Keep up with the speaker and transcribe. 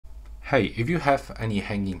Hey, if you have any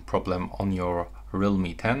hanging problem on your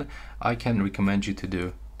Realme 10, I can recommend you to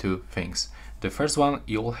do two things. The first one,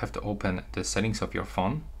 you will have to open the settings of your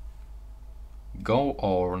phone, go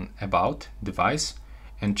on About Device,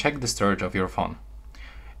 and check the storage of your phone.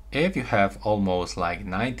 If you have almost like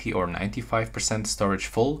 90 or 95% storage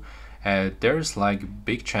full, there's like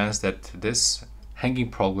big chance that this hanging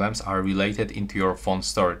problems are related into your phone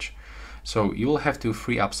storage. So you will have to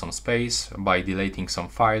free up some space by deleting some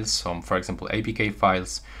files, some, for example, APK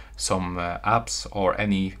files, some apps, or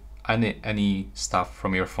any stuff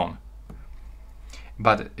from your phone.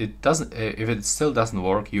 But it doesn't. If it still doesn't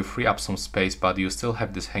work, you free up some space, but you still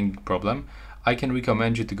have this hanging problem, I can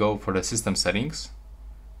recommend you to go for the system settings.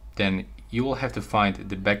 Then you will have to find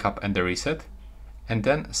the backup and the reset, and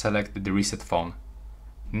then select the reset phone.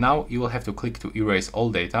 Now you will have to click to erase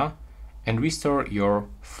all data and restore your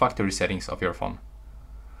factory settings of your phone.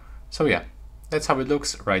 So yeah, that's how it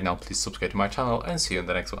looks right now. Please subscribe to my channel and see you in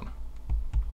the next one.